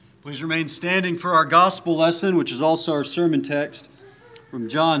Please remain standing for our gospel lesson, which is also our sermon text from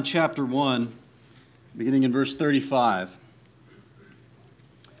John chapter 1, beginning in verse 35.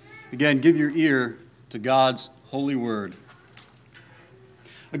 Again, give your ear to God's holy word.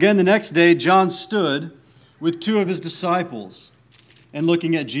 Again, the next day, John stood with two of his disciples, and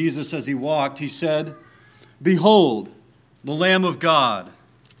looking at Jesus as he walked, he said, "Behold, the Lamb of God."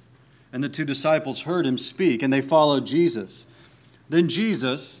 And the two disciples heard him speak, and they followed Jesus. Then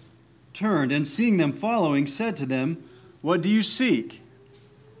Jesus turned, and seeing them following, said to them, "What do you seek?"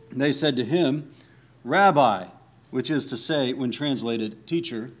 And they said to him, "Rabbi," which is to say, when translated,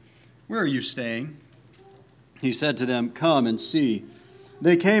 teacher, "where are you staying?" He said to them, "Come and see."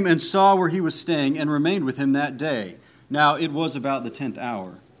 They came and saw where he was staying, and remained with him that day. Now it was about the 10th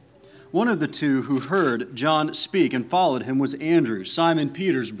hour. One of the two who heard John speak and followed him was Andrew, Simon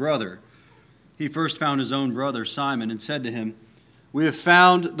Peter's brother. He first found his own brother Simon and said to him, "We have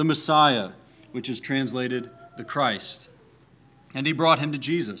found the Messiah," which is translated the Christ. And he brought him to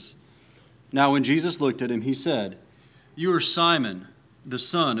Jesus. Now when Jesus looked at him, he said, "You are Simon, the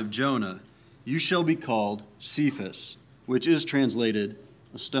son of Jonah. You shall be called Cephas," which is translated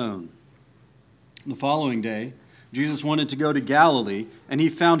a stone. The following day, Jesus wanted to go to Galilee, and he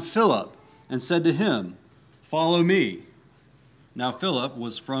found Philip and said to him, "Follow me." Now Philip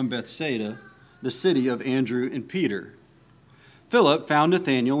was from Bethsaida, the city of Andrew and Peter. Philip found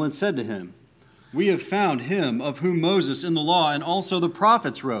Nathanael and said to him, "We have found him of whom Moses in the law and also the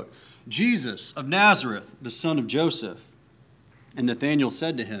prophets wrote, Jesus of Nazareth, the son of Joseph." And Nathanael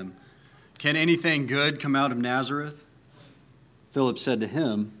said to him, "Can anything good come out of Nazareth?" Philip said to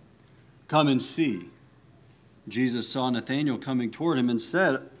him, "Come and see." Jesus saw Nathanael coming toward him and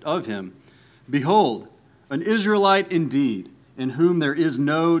said of him, "Behold, an Israelite indeed, in whom there is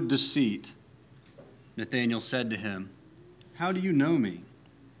no deceit." Nathanael said to him, "How do you know me?"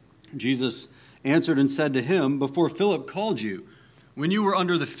 Jesus answered and said to him, "Before Philip called you, when you were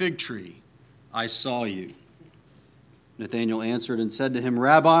under the fig tree, I saw you." Nathanael answered and said to him,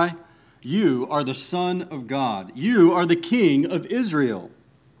 "Rabbi, you are the Son of God. You are the King of Israel."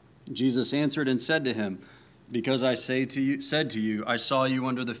 Jesus answered and said to him, "Because I said to you, I saw you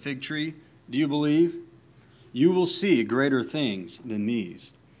under the fig tree, do you believe? You will see greater things than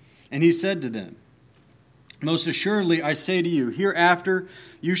these." And he said to them, "Most assuredly, I say to you, hereafter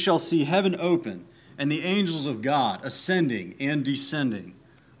you shall see heaven open, and the angels of God ascending and descending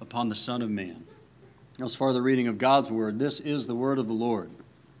upon the Son of Man." As far as the reading of God's word, this is the word of the Lord.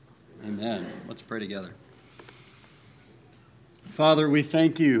 Amen. Let's pray together. Father, we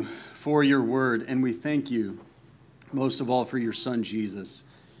thank you for your word, and we thank you most of all for your Son Jesus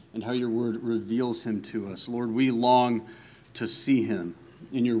and how your word reveals him to us. Lord, we long to see him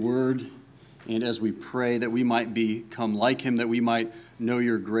in your word, and as we pray that we might become like him, that we might know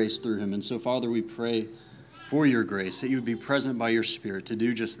your grace through him. And so, Father, we pray for your grace, that you would be present by your Spirit to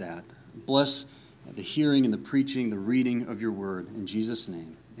do just that. Bless the hearing and the preaching, the reading of your word. In Jesus'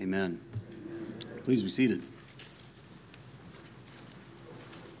 name, amen. Please be seated.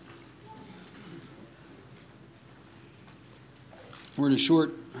 We're in a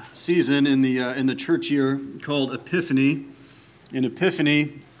short season in the church year called Epiphany. And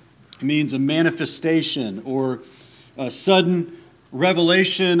Epiphany means a manifestation or a sudden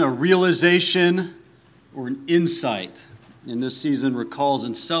revelation, a realization, or an insight. And this season recalls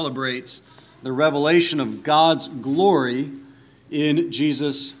and celebrates the revelation of God's glory in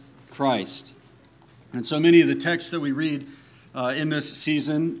Jesus Christ. And so many of the texts that we read in this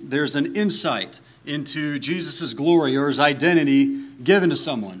season, there's an insight into Jesus' glory or his identity given to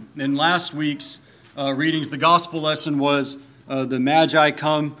someone. In last week's readings, the gospel lesson was the Magi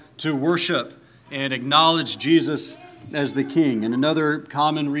come to worship and acknowledge Jesus as the King. And another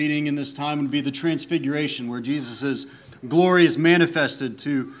common reading in this time would be the Transfiguration, where Jesus' glory is manifested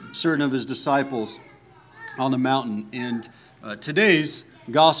to certain of his disciples on the mountain. And today's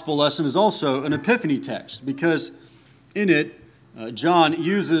gospel lesson is also an Epiphany text, because in it, John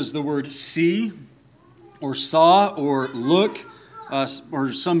uses the word see or saw or look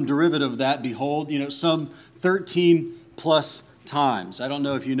or some derivative of that, behold, some 13 plus times. I don't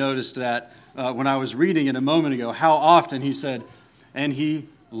know if you noticed that when I was reading it a moment ago, how often he said, "And he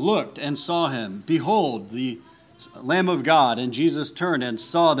looked and saw him. Behold, the Lamb of God." And Jesus turned and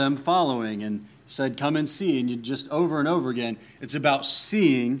saw them following and said, "Come and see." And you just over and over again, it's about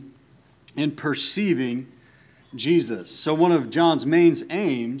seeing and perceiving Jesus. So one of John's main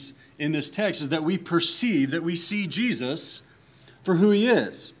aims in this text is that we perceive, that we see Jesus for who he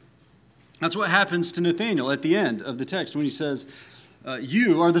is. That's what happens to Nathanael at the end of the text when he says,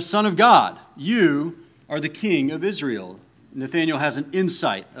 "You are the Son of God. You are the King of Israel." Nathanael has an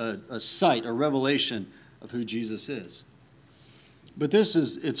insight, a sight, a revelation of who Jesus is. But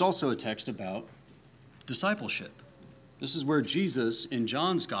it's also a text about discipleship. This is where Jesus, in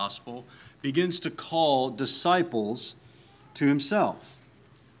John's gospel, begins to call disciples to himself.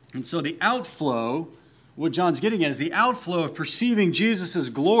 And so the outflow, what John's getting at is the outflow of perceiving Jesus'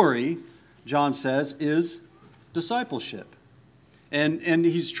 glory, John says, is discipleship. And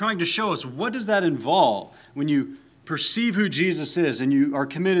he's trying to show us, what does that involve when you perceive who Jesus is and you are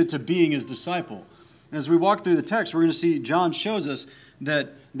committed to being his disciple? And as we walk through the text, we're going to see John shows us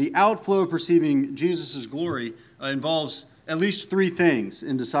that the outflow of perceiving Jesus' glory involves at least three things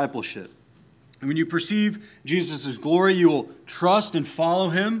in discipleship. And when you perceive Jesus' glory, you will trust and follow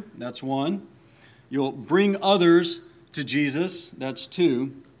him. That's one. You'll bring others to Jesus. That's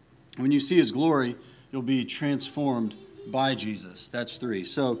two. When you see his glory, you'll be transformed by Jesus. That's three.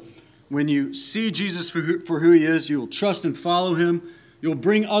 So when you see Jesus for who he is, you'll trust and follow him. You'll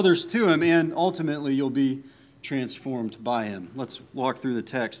bring others to him, and ultimately you'll be transformed by him. Let's walk through the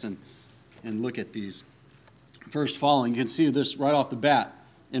text and look at these. First, following, you can see this right off the bat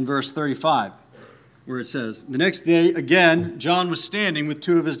in verse 35, where it says, "The next day, again, John was standing with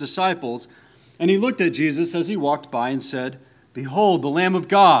two of his disciples, and he looked at Jesus as he walked by and said, 'Behold, the Lamb of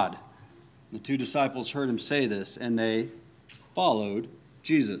God.' The two disciples heard him say this, and they followed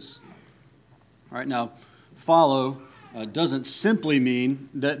Jesus." All right, now, follow doesn't simply mean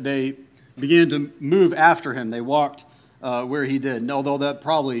that they began to move after him. They walked where he did. Although that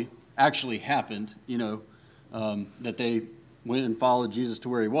probably actually happened, that they went and followed Jesus to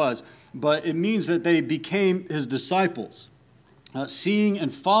where he was. But it means that they became his disciples. Seeing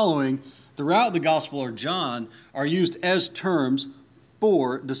and following throughout the Gospel of John are used as terms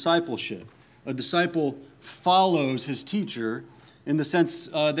for discipleship. A disciple follows his teacher in the sense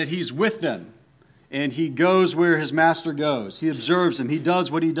that he's with them. And he goes where his master goes. He observes him. He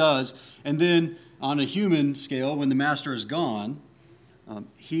does what he does. And then on a human scale, when the master is gone,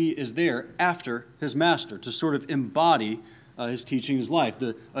 he is there after his master to sort of embody his teaching, his life.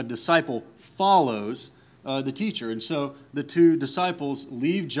 A disciple follows the teacher. And so the two disciples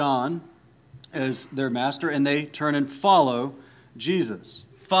leave John as their master, and they turn and follow Jesus.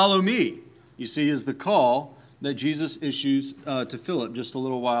 "Follow me," you see, is the call that Jesus issues to Philip just a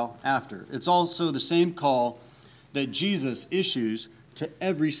little while after. It's also the same call that Jesus issues to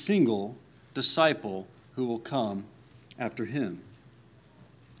every single disciple who will come after him.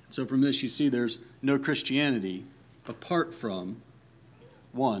 So from this you see there's no Christianity apart from,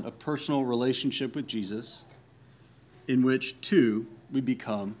 one, a personal relationship with Jesus, in which, two, we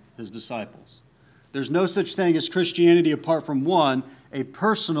become his disciples. There's no such thing as Christianity apart from, one, a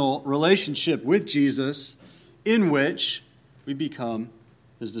personal relationship with Jesus, in which we become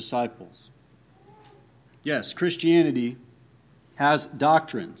his disciples. Yes, Christianity has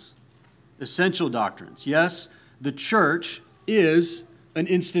doctrines, essential doctrines. Yes, the church is an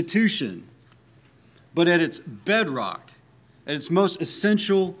institution, but at its bedrock, at its most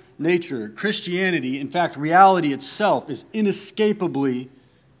essential nature, Christianity, in fact, reality itself, is inescapably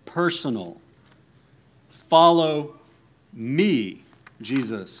personal. "Follow me,"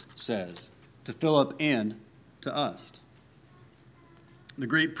 Jesus says to Philip and to us. The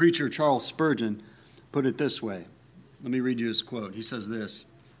great preacher Charles Spurgeon put it this way. Let me read you his quote. He says this: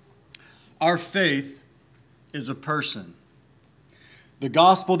 "Our faith is a person. The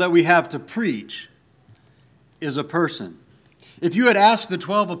gospel that we have to preach is a person. If you had asked the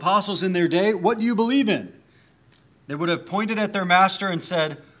 12 apostles in their day, 'What do you believe in?' they would have pointed at their master and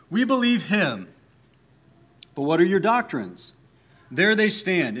said, 'We believe him.' But what are your doctrines? There they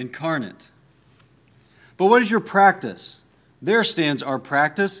stand, incarnate. But what is your practice? There stands our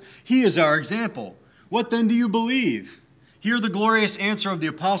practice. He is our example. What then do you believe? Hear the glorious answer of the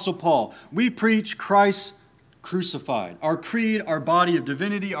Apostle Paul. We preach Christ crucified. Our creed, our body of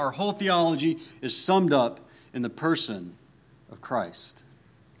divinity, our whole theology is summed up in the person of Christ."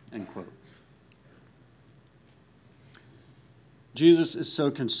 End quote. Jesus is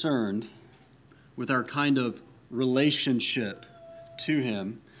so concerned with our kind of relationship to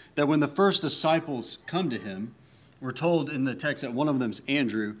him that when the first disciples come to him, we're told in the text that one of them is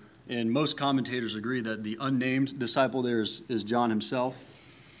Andrew, and most commentators agree that the unnamed disciple there is John himself,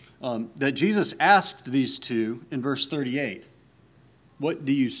 that Jesus asked these two in verse 38, "What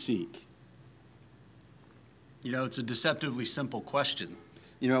do you seek?" It's a deceptively simple question.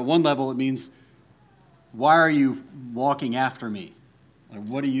 At one level it means, why are you walking after me?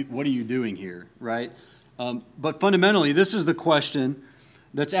 What are you doing here, right? But fundamentally, this is the question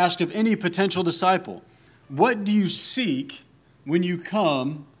that's asked of any potential disciple. What do you seek when you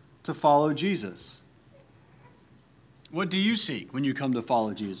come to follow Jesus? What do you seek when you come to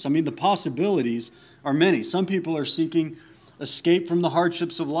follow Jesus? I mean, the possibilities are many. Some people are seeking escape from the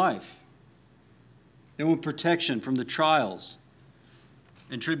hardships of life. They want protection from the trials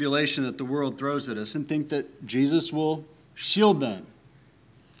and tribulation that the world throws at us and think that Jesus will shield them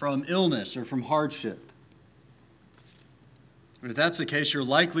from illness or from hardship. And if that's the case, you're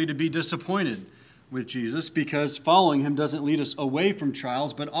likely to be disappointed with Jesus because following him doesn't lead us away from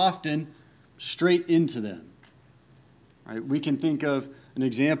trials, but often straight into them. Right? We can think of an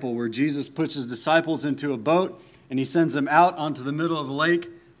example where Jesus puts his disciples into a boat and he sends them out onto the middle of a lake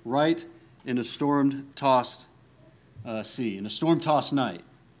right in a storm-tossed sea, in a storm-tossed night.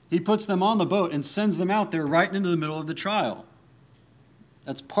 He puts them on the boat and sends them out there right into the middle of the trial.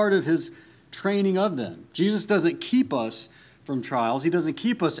 That's part of his training of them. Jesus doesn't keep us from trials. He doesn't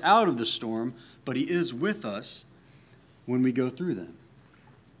keep us out of the storm, but he is with us when we go through them.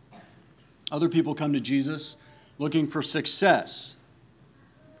 Other people come to Jesus looking for success,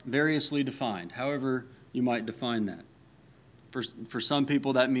 variously defined, however you might define that. For some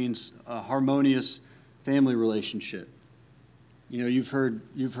people, that means a harmonious family relationship. You know, you've heard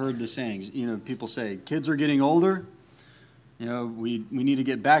the sayings. You know, people say, kids are getting older. You know, we need to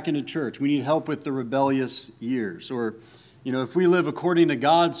get back into church. We need help with the rebellious years. Or, you know, if we live according to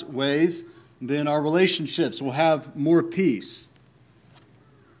God's ways, then our relationships will have more peace.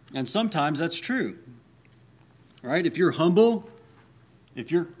 And sometimes that's true. Right? If you're humble,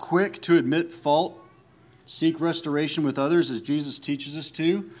 if you're quick to admit fault, seek restoration with others as Jesus teaches us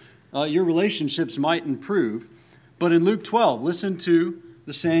to, your relationships might improve. But in Luke 12, listen to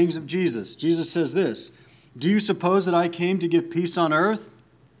the sayings of Jesus. Jesus says this, "Do you suppose that I came to give peace on earth?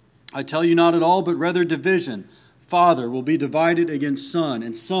 I tell you not at all, but rather division. Father will be divided against son,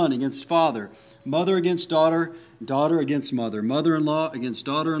 and son against father, mother against daughter, daughter against mother, mother-in-law against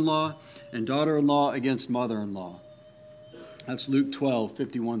daughter-in-law, and daughter-in-law against mother-in-law." That's Luke 12,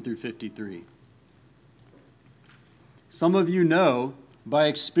 51 through 53. Some of you know by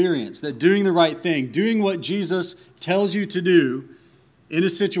experience that doing the right thing, doing what Jesus tells you to do in a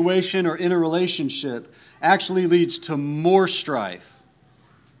situation or in a relationship actually leads to more strife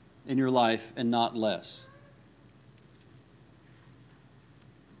in your life and not less.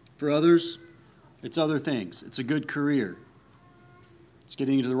 For others, it's other things. It's a good career. It's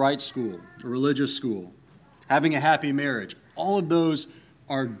getting into the right school, a religious school, having a happy marriage. All of those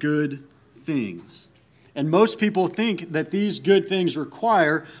are good things. And most people think that these good things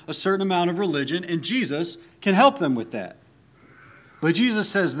require a certain amount of religion, and Jesus can help them with that. But Jesus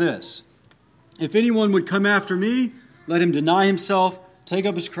says this, "If anyone would come after me, let him deny himself, take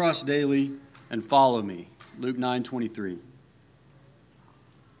up his cross daily, and follow me." Luke 9:23.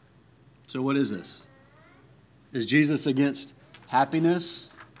 So what is this? Is Jesus against happiness?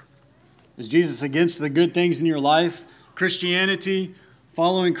 Is Jesus against the good things in your life? Christianity,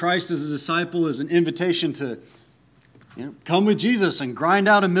 following Christ as a disciple, is an invitation to come with Jesus and grind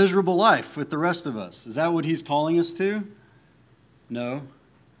out a miserable life with the rest of us. Is that what he's calling us to? No.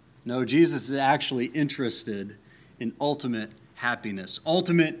 No, Jesus is actually interested in ultimate happiness,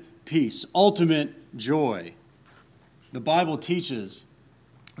 ultimate peace, ultimate joy. The Bible teaches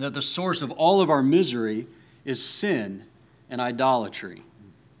that the source of all of our misery is sin and idolatry.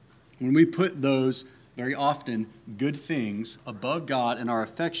 When we put those very often good things above God and our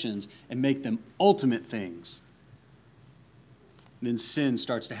affections and make them ultimate things, then sin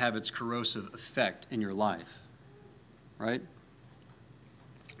starts to have its corrosive effect in your life. Right?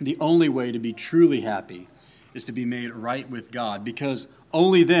 The only way to be truly happy is to be made right with God, because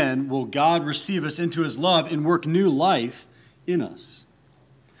only then will God receive us into his love and work new life in us.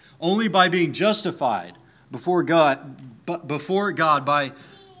 Only by being justified before God by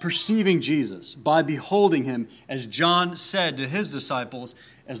perceiving Jesus, by beholding him, as John said to his disciples,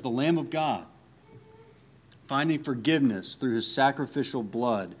 as the Lamb of God, finding forgiveness through his sacrificial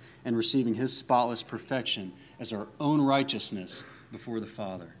blood and receiving his spotless perfection as our own righteousness before the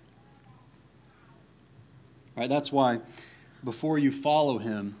Father. Right? That's why before you follow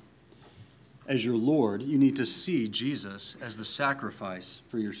him as your Lord, you need to see Jesus as the sacrifice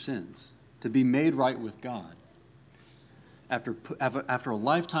for your sins, to be made right with God. After a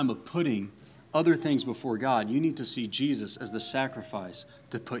lifetime of putting other things before God, you need to see Jesus as the sacrifice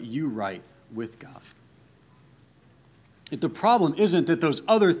to put you right with God. The problem isn't that those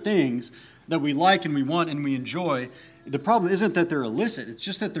other things that we like and we want and we enjoy, the problem isn't that they're illicit, it's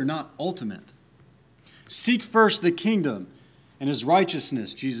just that they're not ultimate. Seek first the kingdom and his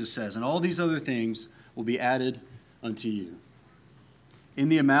righteousness, Jesus says, and all these other things will be added unto you. In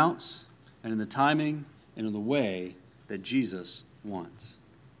the amounts and in the timing and in the way that Jesus wants.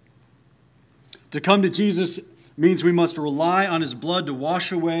 To come to Jesus It means we must rely on his blood to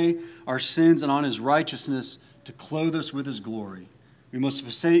wash away our sins and on his righteousness to clothe us with his glory. We must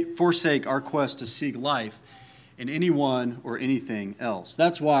forsake our quest to seek life in anyone or anything else.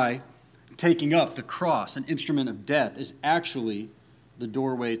 That's why taking up the cross, an instrument of death, is actually the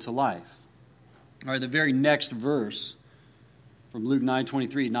doorway to life. All right, the very next verse from Luke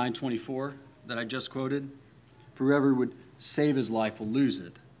 9:23, 9:24 that I just quoted, for whoever would save his life will lose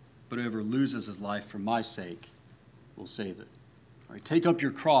it, but whoever loses his life for my sake will save it. All right, take up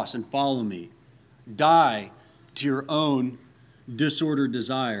your cross and follow me. Die to your own disordered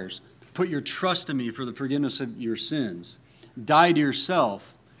desires. Put your trust in me for the forgiveness of your sins. Die to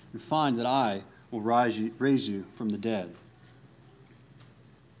yourself and find that I will raise you from the dead.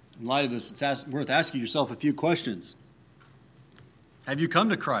 In light of this, it's worth asking yourself a few questions. Have you come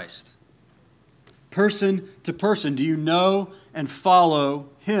to Christ? Person to person, do you know and follow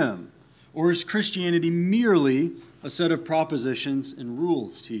him? Or is Christianity merely a set of propositions and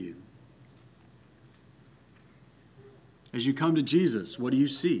rules to you? As you come to Jesus, what do you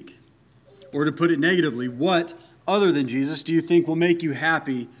seek? Or to put it negatively, what other than Jesus do you think will make you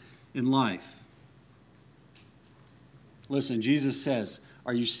happy in life? Listen, Jesus says,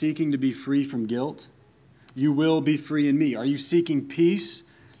 are you seeking to be free from guilt? You will be free in me. Are you seeking peace?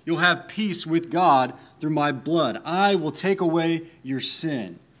 You'll have peace with God through my blood. I will take away your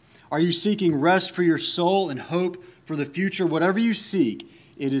sin. Are you seeking rest for your soul and hope for the future? Whatever you seek,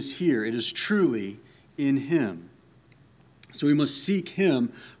 it is here. It is truly in him. So we must seek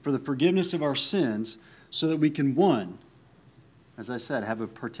him for the forgiveness of our sins so that we can, one, as I said, have a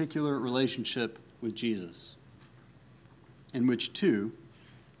particular relationship with Jesus, in which, two,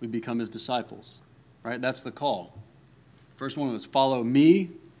 we become his disciples. Right? That's the call. First one was follow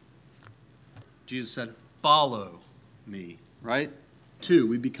me. Jesus said, follow me. Right? Two,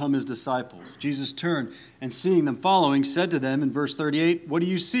 we become his disciples. Jesus turned and seeing them following, said to them in verse 38, what do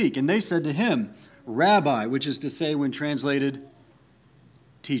you seek? And they said to him, Rabbi, which is to say when translated,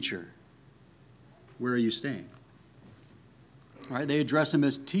 teacher. Where are you staying? Right? They address him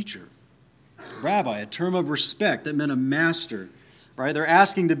as teacher. Rabbi, a term of respect that meant a master. Right? They're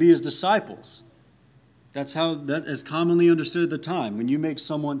asking to be his disciples. That's how that is commonly understood at the time. When you make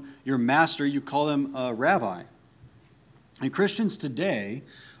someone your master, you call them a rabbi. And Christians today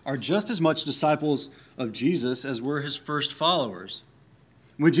are just as much disciples of Jesus as were his first followers.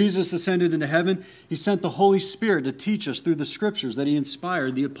 When Jesus ascended into heaven, he sent the Holy Spirit to teach us through the scriptures that he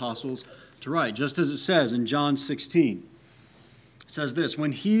inspired the apostles to write, just as it says in John 16. It says this,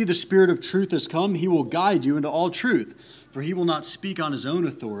 when he, the Spirit of truth, has come, he will guide you into all truth, for he will not speak on his own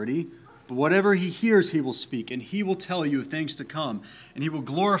authority, but whatever he hears he will speak, and he will tell you of things to come, and he will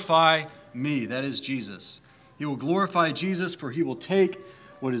glorify me, that is Jesus. He will glorify Jesus, for he will take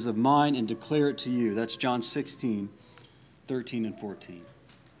what is of mine and declare it to you. That's John 16, 13 and 14.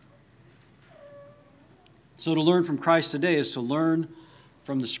 So to learn from Christ today is to learn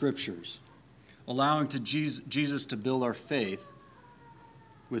from the Scriptures, allowing Jesus to build our faith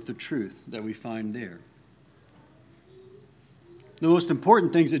with the truth that we find there. The most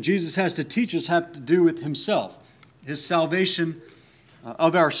important things that Jesus has to teach us have to do with himself, his salvation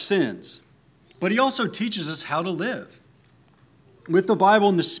of our sins. But he also teaches us how to live. With the Bible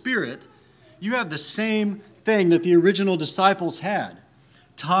and the Spirit, you have the same thing that the original disciples had.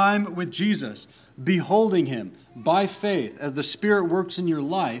 Time with Jesus, beholding him by faith as the Spirit works in your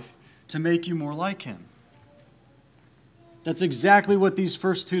life to make you more like him. That's exactly what these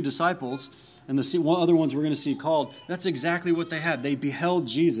first two disciples and the other ones we're going to see called, that's exactly what they had. They beheld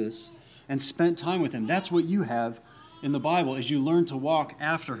Jesus and spent time with him. That's what you have in the Bible as you learn to walk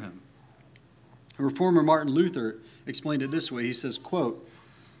after him. Reformer Martin Luther explained it this way. He says, quote,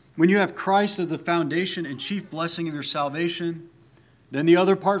 when you have Christ as the foundation and chief blessing of your salvation, then the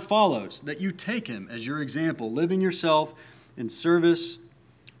other part follows, that you take him as your example, living yourself in service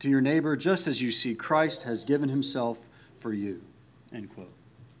to your neighbor, just as you see Christ has given himself for you. End quote.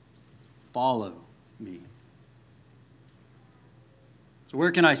 Follow me. So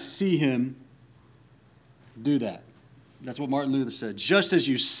where can I see him do that? That's what Martin Luther said. Just as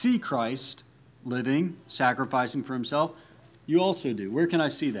you see Christ living, sacrificing for himself, you also do. Where can I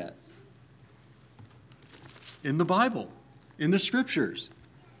see that? In the Bible, in the Scriptures.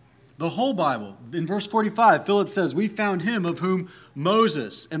 The whole Bible. In verse 45, Philip says, we found him of whom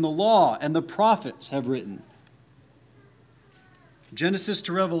Moses and the law and the prophets have written. Genesis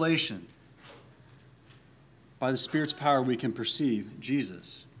to Revelation. By the Spirit's power, we can perceive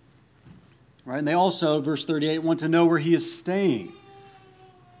Jesus. Right? And they also, verse 38, want to know where he is staying.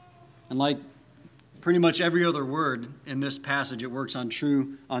 And like pretty much every other word in this passage, it works on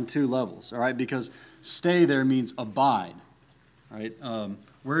two levels. All right? Because stay there means abide, right?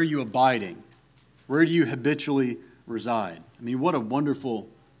 Where are you abiding? Where do you habitually reside? I mean, what a wonderful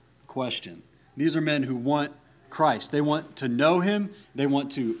question. These are men who want Christ. They want to know him. They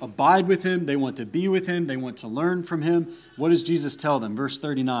want to abide with him. They want to be with him. They want to learn from him. What does Jesus tell them? Verse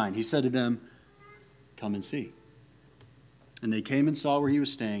 39, he said to them, come and see. And they came and saw where he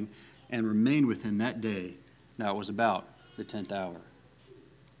was staying and remained with him that day. Now it was about the 10th hour.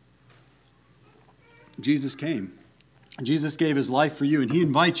 Jesus came. Jesus gave his life for you, and he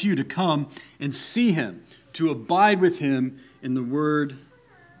invites you to come and see him, to abide with him in the word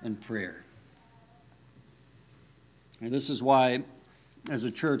and prayer. And this is why, as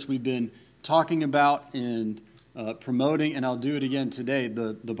a church, we've been talking about and promoting, and I'll do it again today,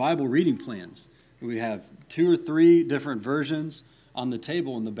 the Bible reading plans. We have 2 or 3 different versions on the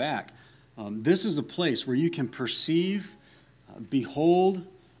table in the back. This is a place where you can perceive, behold,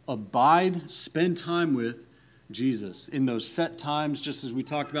 abide, spend time with Jesus in those set times, just as we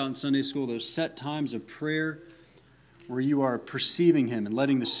talked about in Sunday school, those set times of prayer where you are perceiving him and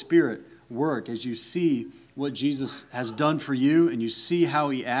letting the Spirit work as you see what Jesus has done for you and you see how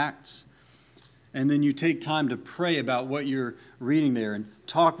he acts. And then you take time to pray about what you're reading there and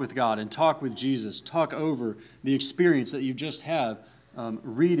talk with God and talk with Jesus. Talk over the experience that you just have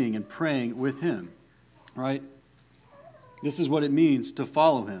reading and praying with him, right? This is what it means to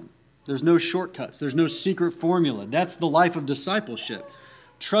follow him. There's no shortcuts. There's no secret formula. That's the life of discipleship.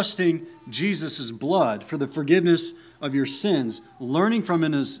 Trusting Jesus' blood for the forgiveness of your sins, learning from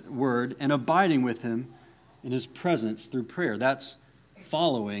him his word, and abiding with him in his presence through prayer. That's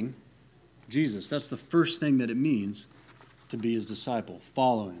following Jesus. That's the first thing that it means to be his disciple.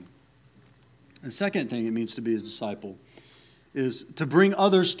 Follow him. The second thing it means to be his disciple is to bring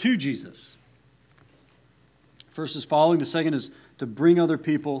others to Jesus. First is following. The second is to bring other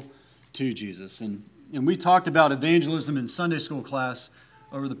people to Jesus. And we talked about evangelism in Sunday school class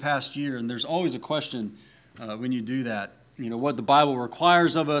over the past year, and there's always a question when you do that. You know, what the Bible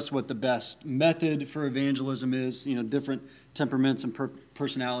requires of us, what the best method for evangelism is, you know, different temperaments and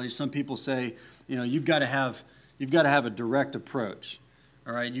personalities. Some people say, you know, you've got to have a direct approach.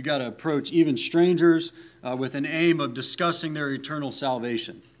 All right, you've got to approach even strangers with an aim of discussing their eternal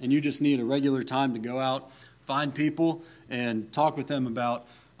salvation. And you just need a regular time to go out, find people, and talk with them about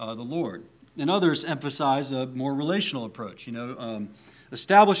the Lord. And others emphasize a more relational approach,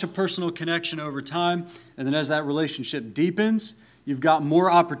 establish a personal connection over time, and then as that relationship deepens, you've got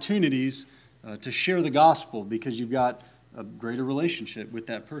more opportunities to share the gospel because you've got a greater relationship with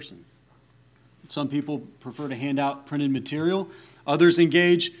that person. Some people prefer to hand out printed material. Others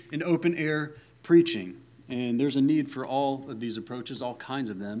engage in open-air preaching. And there's a need for all of these approaches, all kinds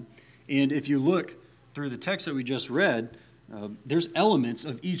of them. And if you look through the text that we just read, there's elements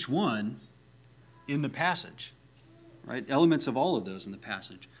of each one in the passage. Right? Elements of all of those in the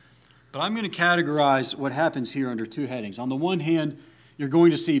passage. But I'm going to categorize what happens here under 2 headings. On the one hand, you're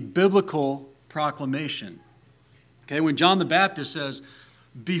going to see biblical proclamation. Okay, when John the Baptist says,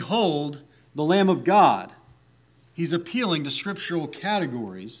 "Behold, the Lamb of God," he's appealing to scriptural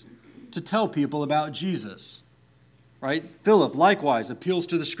categories to tell people about Jesus. Right? Philip likewise appeals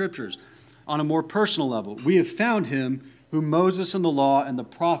to the scriptures on a more personal level. We have found him whom Moses and the law and the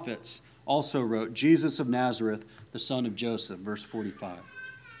prophets also wrote, Jesus of Nazareth, the son of Joseph, verse 45.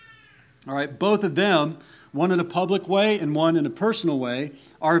 All right, both of them, one in a public way and one in a personal way,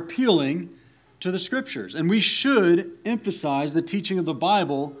 are appealing to the scriptures. And we should emphasize the teaching of the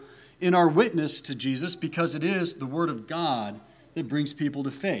Bible in our witness to Jesus because it is the Word of God that brings people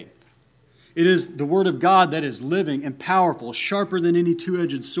to faith. It is the Word of God that is living and powerful, sharper than any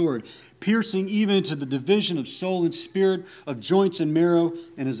two-edged sword, piercing even to the division of soul and spirit, of joints and marrow,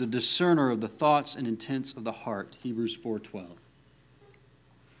 and is a discerner of the thoughts and intents of the heart. Hebrews 4:12.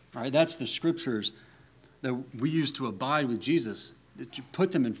 All right, that's the scriptures that we use to abide with Jesus, that you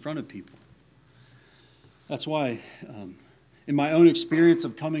put them in front of people. That's why, in my own experience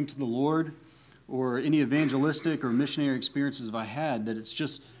of coming to the Lord, or any evangelistic or missionary experiences I've had, that it's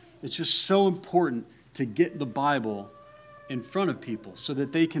just so important to get the Bible in front of people so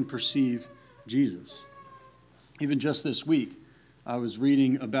that they can perceive Jesus. Even just this week, I was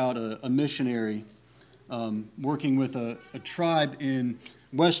reading about a missionary working with a tribe in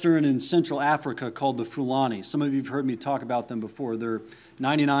Western and Central Africa called the Fulani. Some of you have heard me talk about them before. They're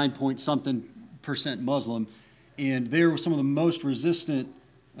 99-point-something% Muslim, and they're some of the most resistant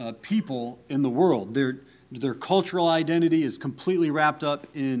people in the world. Their cultural identity is completely wrapped up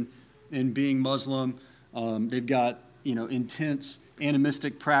in being Muslim. They've got intense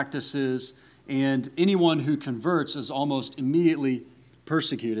animistic practices, and anyone who converts is almost immediately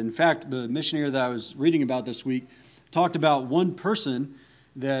persecuted. In fact, the missionary that I was reading about this week talked about one person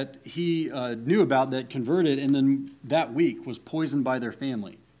that he knew about that converted, and then that week was poisoned by their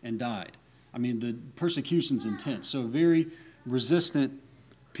family and died. I mean, the persecution's intense. So a very resistant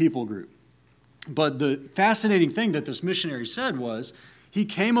people group. But the fascinating thing that this missionary said was he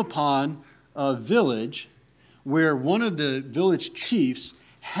came upon a village where one of the village chiefs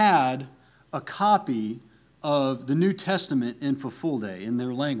had a copy of the New Testament in Fulfulde, in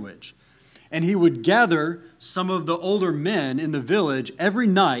their language. And he would gather some of the older men in the village every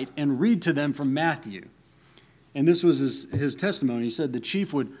night and read to them from Matthew. And this was his testimony. He said the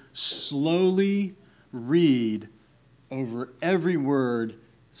chief would slowly read over every word,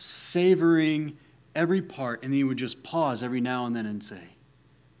 savoring every part, and he would just pause every now and then and say,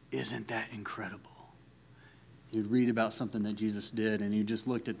 "Isn't that incredible?" He'd read about something that Jesus did, and he just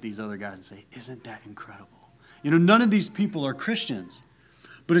looked at these other guys and say, "Isn't that incredible?" You know, none of these people are Christians,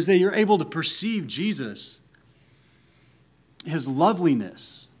 but as they are able to perceive Jesus, his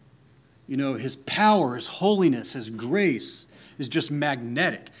loveliness, you know, his power, his holiness, his grace is just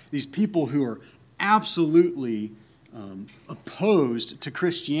magnetic. These people who are absolutely opposed to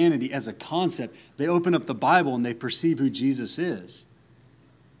Christianity as a concept, they open up the Bible and they perceive who Jesus is.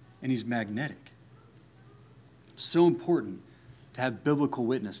 And he's magnetic. It's so important to have biblical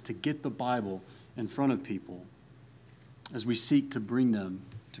witness, to get the Bible in front of people as we seek to bring them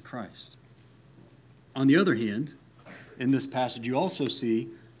to Christ. On the other hand, in this passage, you also see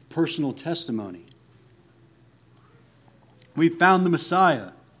personal testimony. We found the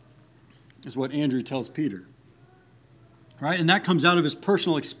Messiah, is what Andrew tells Peter. Right? And that comes out of his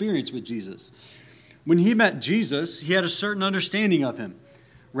personal experience with Jesus. When he met Jesus, he had a certain understanding of him.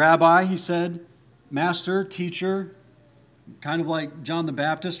 Rabbi, he said, master, teacher, kind of like John the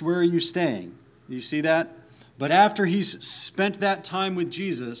Baptist, where are you staying? Do you see that? But after he's spent that time with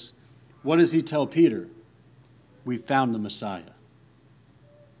Jesus, what does he tell Peter? We found the Messiah.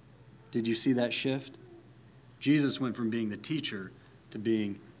 Did you see that shift? Jesus went from being the teacher to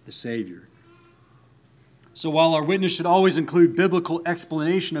being the Savior. So while our witness should always include biblical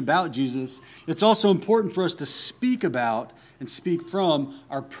explanation about Jesus, it's also important for us to speak about and speak from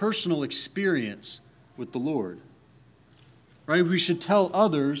our personal experience with the Lord. Right? We should tell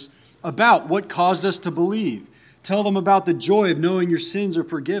others about what caused us to believe. Tell them about the joy of knowing your sins are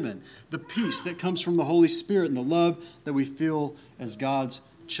forgiven, the peace that comes from the Holy Spirit, and the love that we feel as God's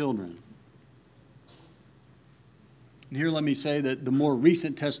children. And here let me say that the more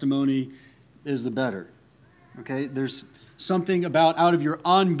recent testimony is the better. Okay, there's something about out of your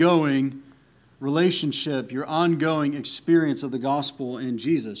ongoing relationship, your ongoing experience of the gospel in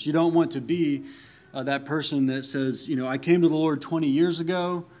Jesus. You don't want to be that person that says, you know, I came to the Lord 20 years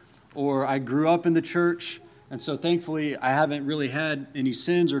ago, or I grew up in the church, and so thankfully I haven't really had any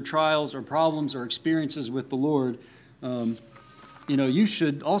sins or trials or problems or experiences with the Lord. You know, you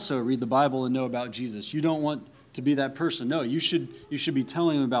should also read the Bible and know about Jesus. You don't want to be that person. No, you should be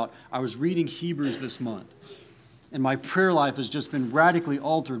telling them about, I was reading Hebrews this month, and my prayer life has just been radically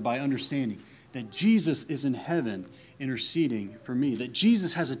altered by understanding that Jesus is in heaven interceding for me, that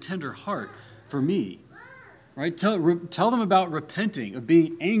Jesus has a tender heart for me. Right? Tell them about repenting, of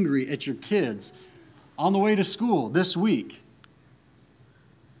being angry at your kids on the way to school this week.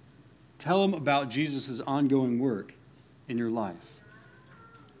 Tell them about Jesus' ongoing work in your life.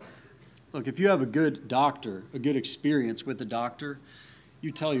 Look, if you have a good doctor, a good experience with the doctor,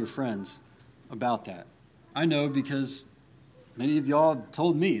 you tell your friends about that. I know because many of y'all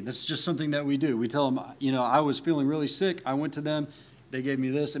told me. This is just something that we do. We tell them, you know, I was feeling really sick. I went to them. They gave me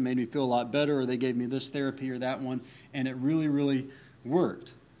this. It made me feel a lot better. Or they gave me this therapy or that one. And it really, really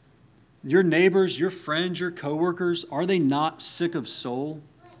worked. Your neighbors, your friends, your coworkers, are they not sick of soul?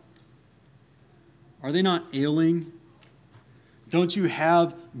 Are they not ailing? Don't you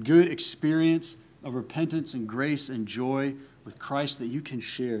have good experience of repentance and grace and joy with Christ that you can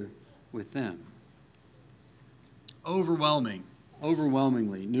share with them? Overwhelmingly,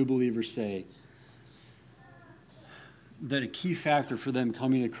 new believers say that a key factor for them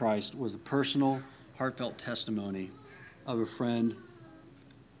coming to Christ was a personal, heartfelt testimony of a friend,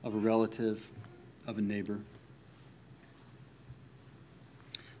 of a relative, of a neighbor.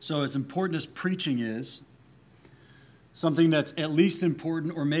 So as important as preaching is, something that's at least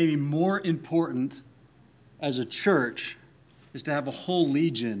important or maybe more important as a church is to have a whole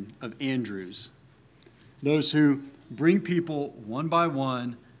legion of Andrews. Those who bring people one by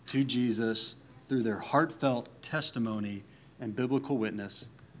one to Jesus through their heartfelt testimony and biblical witness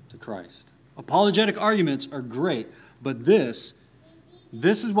to Christ. Apologetic arguments are great, but this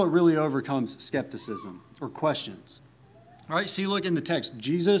is what really overcomes skepticism or questions. All right, see, look in the text.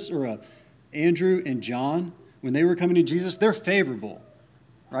 Jesus, or Andrew and John, when they were coming to Jesus, they're favorable.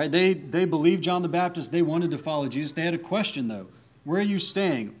 Right? They believed John the Baptist. They wanted to follow Jesus. They had a question, though. Where are you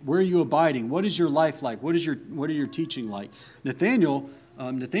staying? Where are you abiding? What is your life like? What are your teaching like? Nathanael's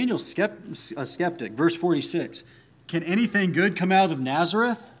a skeptic. Verse 46. Can anything good come out of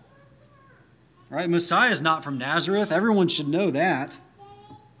Nazareth? Right? Messiah is not from Nazareth. Everyone should know that.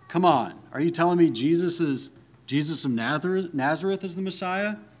 Come on. Are you telling me Jesus of Nazareth is the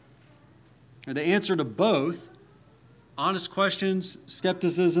Messiah? Or the answer to both, honest questions,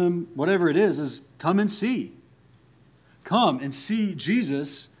 skepticism, whatever it is come and see. Come and see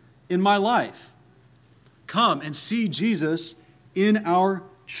Jesus in my life. Come and see Jesus in our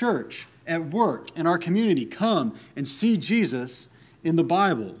church, at work, in our community. Come and see Jesus in the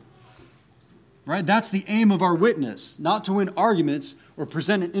Bible. Right? That's the aim of our witness, not to win arguments or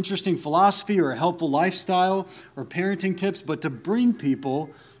present an interesting philosophy or a helpful lifestyle or parenting tips, but to bring people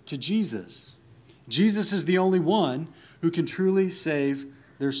to Jesus. Jesus is the only one who can truly save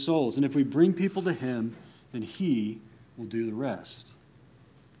their souls. And if we bring people to him, then he will do the rest.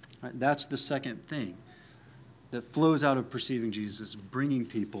 Right? That's the second thing that flows out of perceiving Jesus, bringing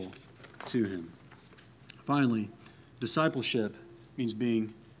people to him. Finally, discipleship means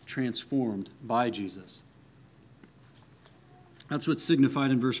being transformed by Jesus. That's what's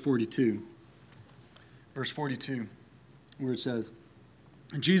signified in verse 42. Verse 42, where it says,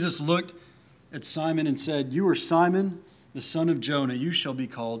 Jesus looked at Simon and said, "You are Simon, the son of Jonah. You shall be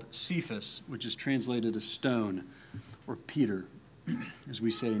called Cephas," which is translated as stone, or Peter, as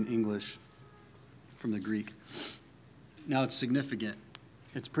we say in English from the Greek. Now it's significant.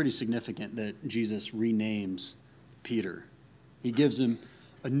 It's pretty significant that Jesus renames Peter. He gives him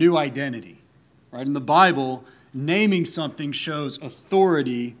a new identity. Right? In the Bible, naming something shows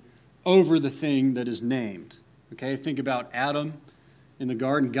authority over the thing that is named. Okay, think about Adam in the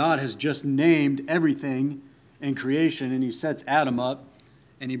garden. God has just named everything in creation, and he sets Adam up,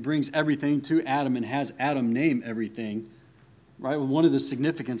 and he brings everything to Adam and has Adam name everything. Right? Well, one of the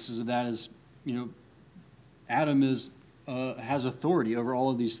significances of that is, Adam has authority over all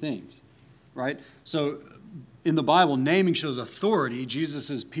of these things. Right? So in the Bible, naming shows authority.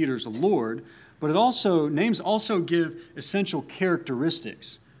 Jesus is Peter's Lord, but names also give essential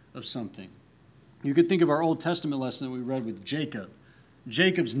characteristics of something. You could think of our Old Testament lesson that we read with Jacob.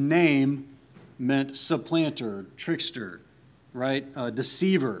 Jacob's name meant supplanter, trickster, right?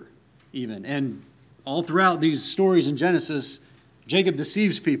 Deceiver, even. And all throughout these stories in Genesis, Jacob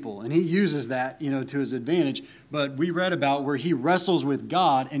deceives people, and he uses that, to his advantage. But we read about where he wrestles with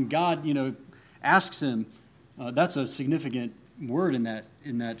God, and God, asks him. That's a significant word in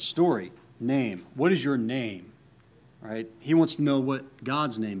that story. Name. What is your name? Right? He wants to know what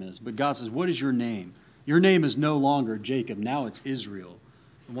God's name is. But God says, "What is your name?" Your name is no longer Jacob. Now it's Israel,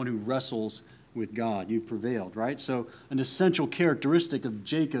 the one who wrestles with God. You've prevailed, right? So an essential characteristic of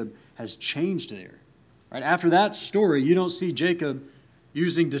Jacob has changed there. Right? After that story, you don't see Jacob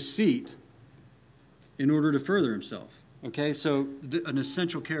using deceit in order to further himself. Okay, so an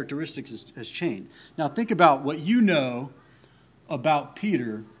essential characteristic has changed. Now think about what you know about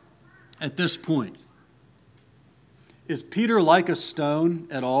Peter at this point. Is Peter like a stone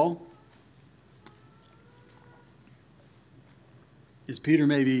at all?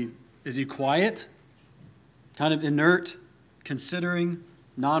 Is he quiet? Kind of inert, considering,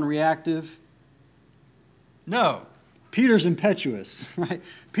 non-reactive? No. Peter's impetuous, right?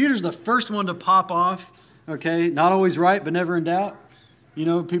 Peter's the first one to pop off. Okay, not always right, but never in doubt.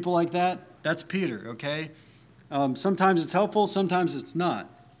 People like that. That's Peter, okay? Sometimes it's helpful, sometimes it's not.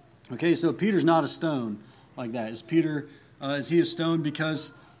 Okay, so Peter's not a stone like that. Is he a stone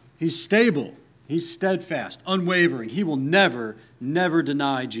because he's stable, he's steadfast, unwavering. He will never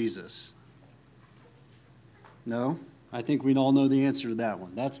deny Jesus. No, I think we all know the answer to that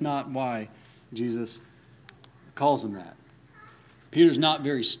one. That's not why Jesus calls him that. Peter's not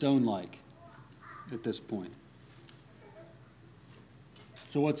very stone-like at this point.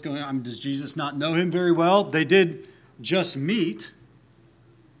 So what's going on? Does Jesus not know him very well? They did just meet.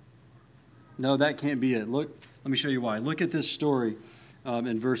 No, that can't be it. Look, let me show you why. Look at this story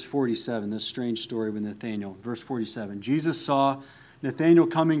in verse 47, this strange story with Nathanael. Verse 47, Jesus saw Nathanael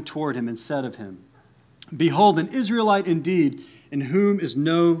coming toward him and said of him, "Behold, an Israelite indeed, in whom is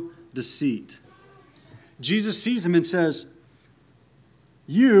no deceit." Jesus sees him and says,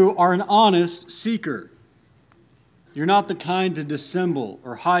 "You are an honest seeker. You're not the kind to dissemble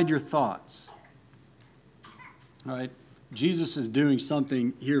or hide your thoughts." All right? Jesus is doing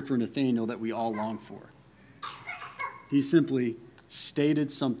something here for Nathanael that we all long for. He simply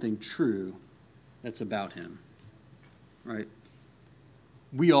stated something true that's about him. right?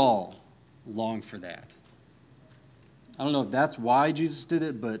 We all long for that. I don't know if that's why Jesus did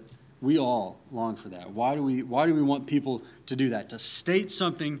it, but we all long for that. Why do we want people to do that? To state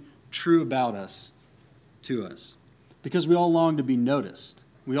something true about us to us? Because we all long to be noticed.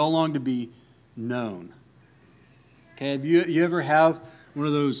 We all long to be known. Okay, have you ever have one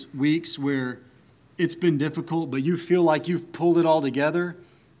of those weeks where it's been difficult, but you feel like you've pulled it all together?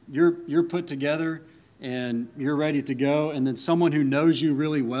 You're put together and you're ready to go, and then someone who knows you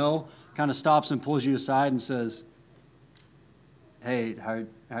really well kind of stops and pulls you aside and says, "Hey,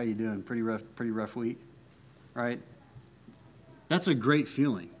 how you doing? Pretty rough week," right? That's a great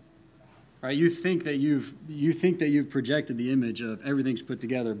feeling, right? You think that you've projected the image of everything's put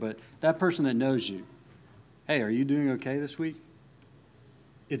together, but that person that knows you, "Hey, are you doing okay this week?"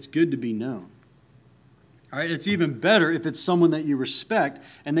 It's good to be known. All right, it's even better if it's someone that you respect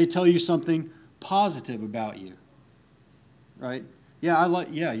and they tell you something positive about you. Right?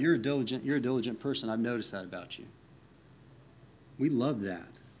 Yeah, you're a diligent person. I've noticed that about you. We love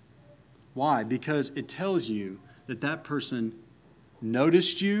that. Why? Because it tells you that that person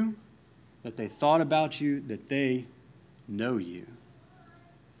noticed you, that they thought about you, that they know you.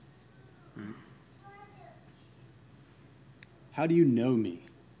 Right? How do you know me?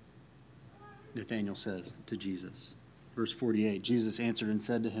 Nathanael says to Jesus. Verse 48, Jesus answered and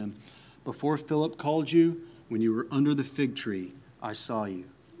said to him, "Before Philip called you, when you were under the fig tree, I saw you."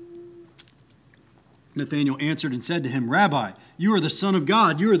 Nathanael answered and said to him, "Rabbi, you are the Son of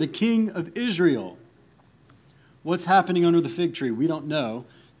God. You are the King of Israel." What's happening under the fig tree? We don't know,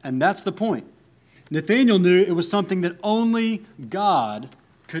 and that's the point. Nathanael knew it was something that only God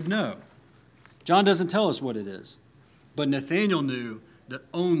could know. John doesn't tell us what it is, but Nathanael knew that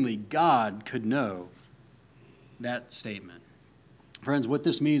only God could know that statement. Friends, what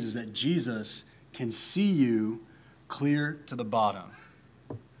this means is that Jesus can see you clear to the bottom.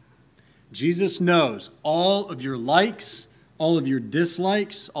 Jesus knows all of your likes, all of your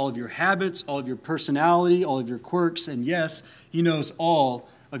dislikes, all of your habits, all of your personality, all of your quirks, and yes, he knows all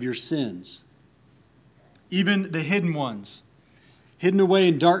of your sins. Even the hidden ones, hidden away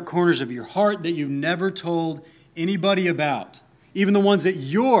in dark corners of your heart that you've never told anybody about. Even the ones that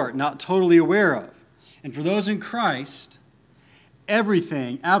you're not totally aware of. And for those in Christ,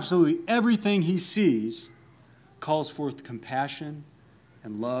 everything, absolutely everything he sees calls forth compassion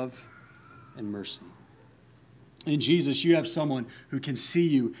and love and mercy. In Jesus, you have someone who can see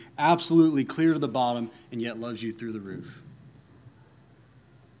you absolutely clear to the bottom and yet loves you through the roof.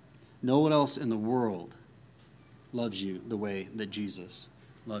 No one else in the world loves you the way that Jesus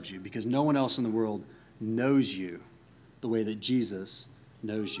loves you, because no one else in the world knows you the way that Jesus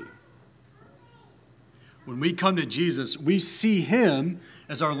knows you. When we come to Jesus, we see him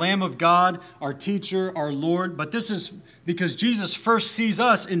as our Lamb of God, our teacher, our Lord. But this is because Jesus first sees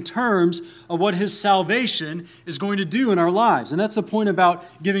us in terms of what his salvation is going to do in our lives. And that's the point about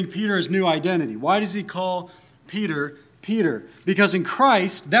giving Peter his new identity. Why does he call Peter, Peter? Because in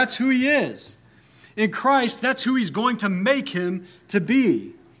Christ, that's who he is. In Christ, that's who he's going to make him to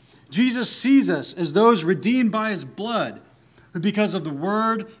be. Jesus sees us as those redeemed by his blood, who because of the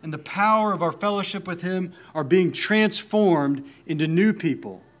word and the power of our fellowship with him are being transformed into new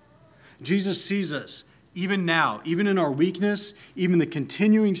people. Jesus sees us even now, even in our weakness, even the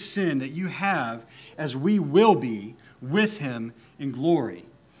continuing sin that you have, as we will be with him in glory.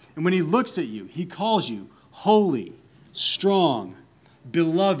 And when he looks at you, he calls you holy, strong,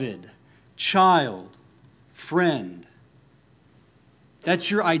 beloved, child, friend.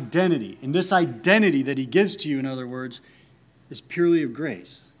 That's your identity. And this identity that he gives to you, in other words, is purely of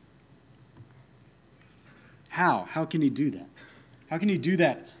grace. How? How can he do that? How can he do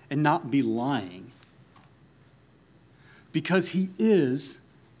that and not be lying? Because he is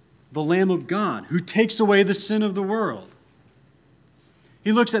the Lamb of God who takes away the sin of the world.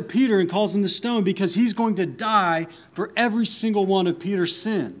 He looks at Peter and calls him the stone because he's going to die for every single one of Peter's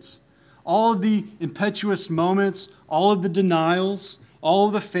sins. All of the impetuous moments, all of the denials, all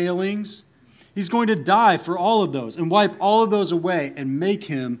of the failings. He's going to die for all of those and wipe all of those away and make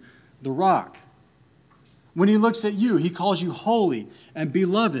him the rock. When he looks at you, he calls you holy and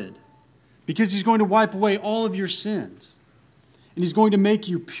beloved because he's going to wipe away all of your sins. And he's going to make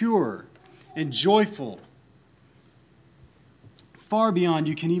you pure and joyful, far beyond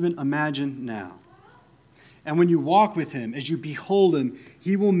you can even imagine now. And when you walk with him, as you behold him,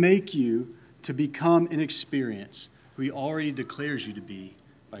 he will make you to become an experience who he already declares you to be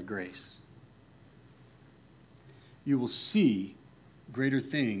by grace. You will see greater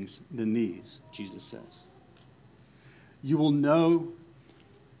things than these, Jesus says. You will know,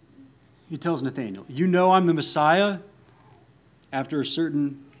 he tells Nathanael, you know I'm the Messiah. after a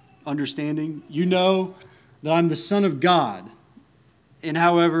certain understanding. You know that I'm the Son of God. And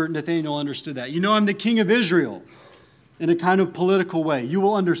however Nathanael understood that. You know I'm the King of Israel in a kind of political way. You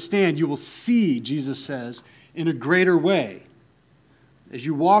will understand, you will see, Jesus says, in a greater way. As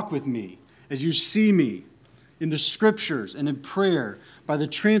you walk with me, as you see me in the Scriptures and in prayer, by the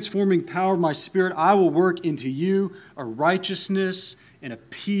transforming power of my Spirit, I will work into you a righteousness and a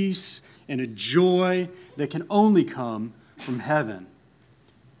peace and a joy that can only come from heaven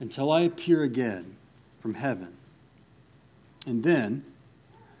until I appear again from heaven. And then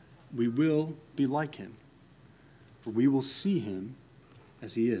we will be like him, for we will see him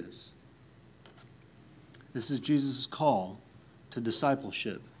as he is. This is Jesus' call to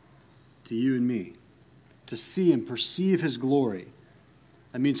discipleship, to you and me, to see and perceive his glory.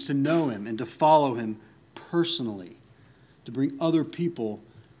 That means to know him and to follow him personally, to bring other people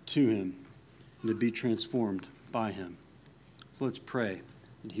to him and to be transformed by him. So let's pray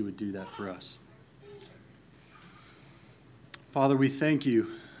that he would do that for us. Father, we thank you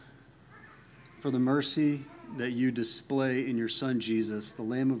for the mercy that you display in your Son Jesus, the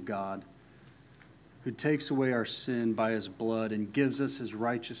Lamb of God, who takes away our sin by his blood and gives us his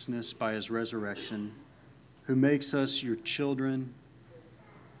righteousness by his resurrection, who makes us your children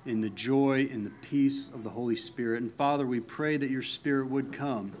in the joy and the peace of the Holy Spirit. And Father, we pray that your Spirit would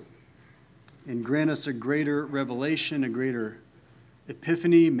come and grant us a greater revelation, a greater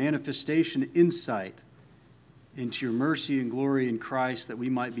epiphany, manifestation, insight into your mercy and glory in Christ, that we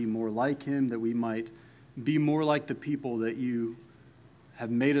might be more like him, that we might be more like the people that you have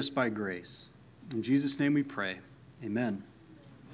made us by grace. In Jesus' name we pray. Amen.